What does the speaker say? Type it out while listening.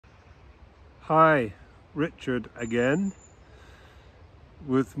Hi, Richard again,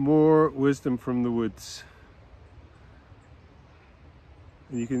 with more wisdom from the woods.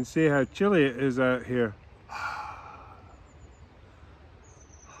 And you can see how chilly it is out here.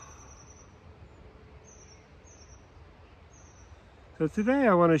 So today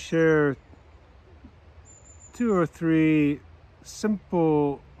I want to share 2 or 3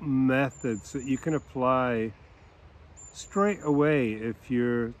 simple methods that you can apply straight away if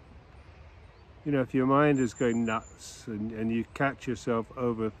your mind is going nuts and you catch yourself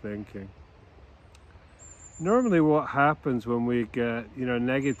overthinking. Normally what happens when we get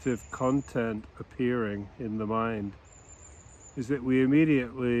negative content appearing in the mind is that we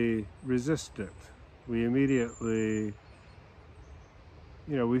immediately resist it. We immediately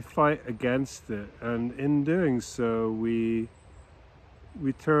we fight against it, and in doing so we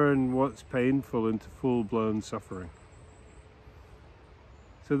turn what's painful into full-blown suffering.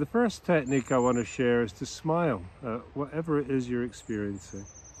 So the first technique I want to share is to smile at whatever it is you're experiencing.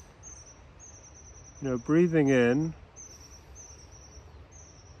 Breathing in,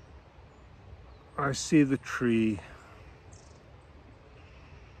 I see the tree.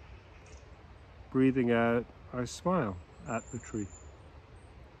 Breathing out, I smile at the tree.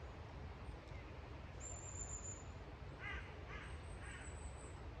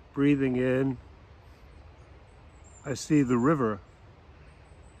 Breathing in, I see the river.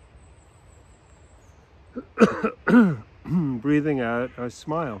 Breathing out, I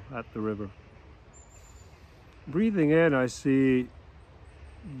smile at the river. Breathing in, I see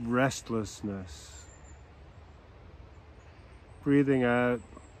restlessness. Breathing out,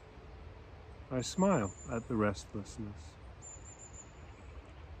 I smile at the restlessness.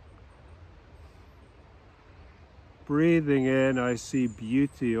 Breathing in, I see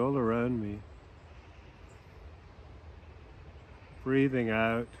beauty all around me. Breathing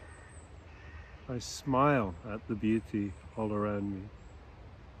out, I smile at the beauty all around me.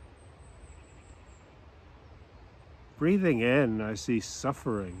 Breathing in, I see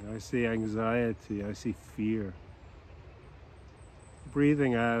suffering, I see anxiety, I see fear.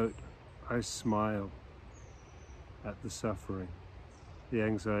 Breathing out, I smile at the suffering, the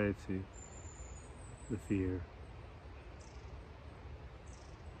anxiety, the fear.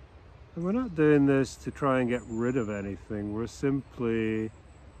 And we're not doing this to try and get rid of anything. We're simply,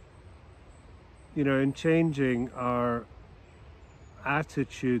 in changing our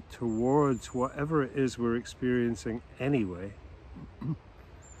attitude towards whatever it is we're experiencing anyway,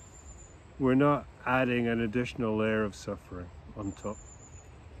 we're not adding an additional layer of suffering on top.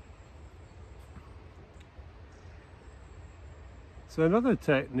 So another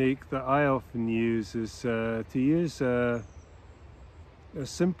technique that I often use is to use a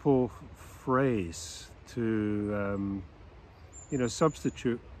simple phrase to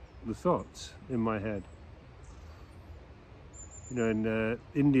substitute the thoughts in my head. In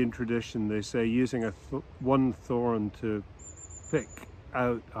Indian tradition they say using one thorn to pick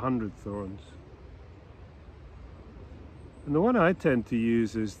out 100 thorns. And the one I tend to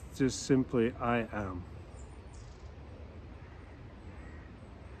use is just simply I am.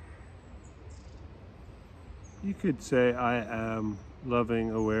 You could say I am loving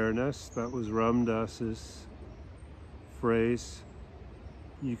awareness. That was Ram Dass's phrase.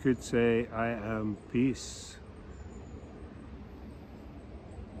 You could say I am peace.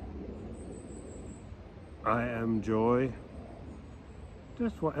 I am joy.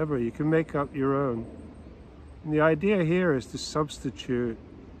 Just whatever, you can make up your own. And the idea here is to substitute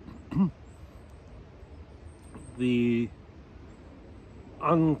the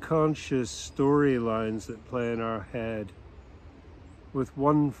unconscious storylines that play in our head with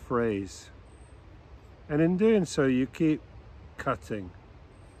one phrase. And in doing so, you keep cutting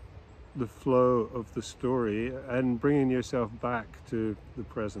the flow of the story and bringing yourself back to the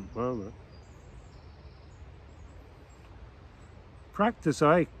present moment. Practice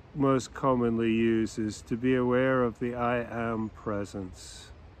I most commonly use is to be aware of the I am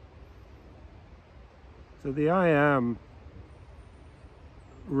presence. So the I am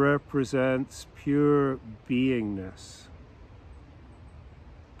represents pure beingness,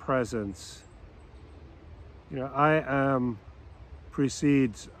 presence. I am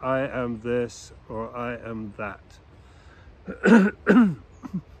precedes I am this or I am that.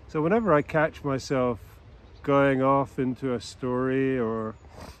 So whenever I catch myself going off into a story, or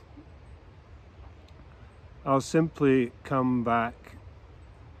I'll simply come back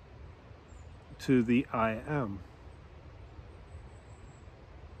to the I am,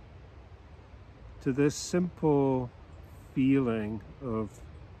 to this simple feeling of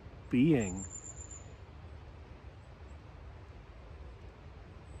being,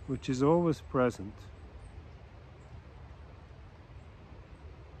 which is always present.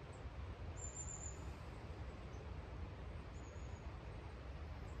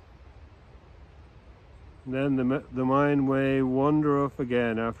 And then the mind may wander off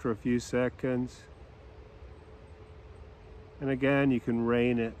again after a few seconds. And again, you can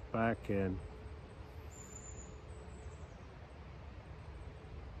rein it back in.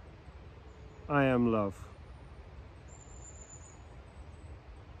 I am love.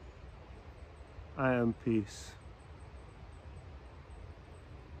 I am peace.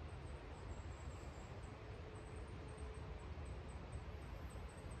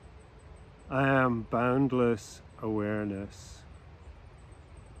 I am boundless awareness.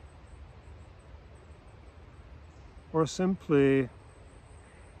 Or simply,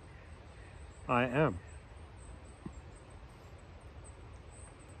 I am.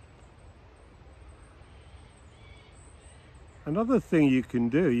 Another thing you can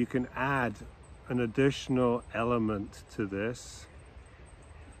do, you can add an additional element to this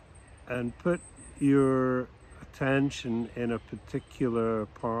and put your attention in a particular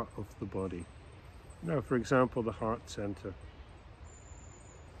part of the body. Now, for example, the heart center.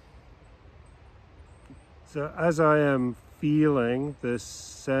 So as I am feeling this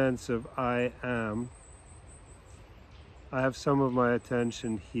sense of I am, I have some of my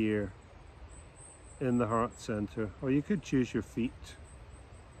attention here in the heart center, or you could choose your feet.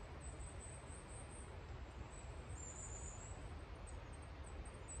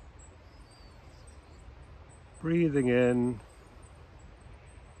 Breathing in,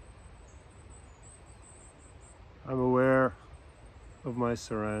 I'm aware of my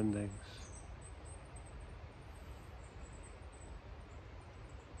surroundings.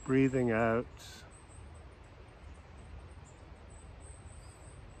 Breathing out,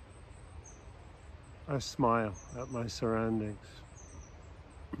 I smile at my surroundings.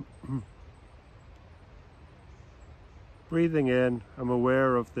 Breathing in, I'm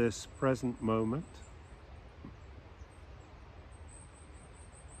aware of this present moment.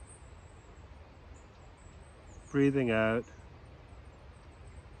 Breathing out,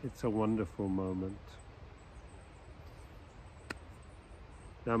 it's a wonderful moment.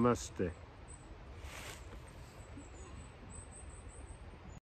 Namaste.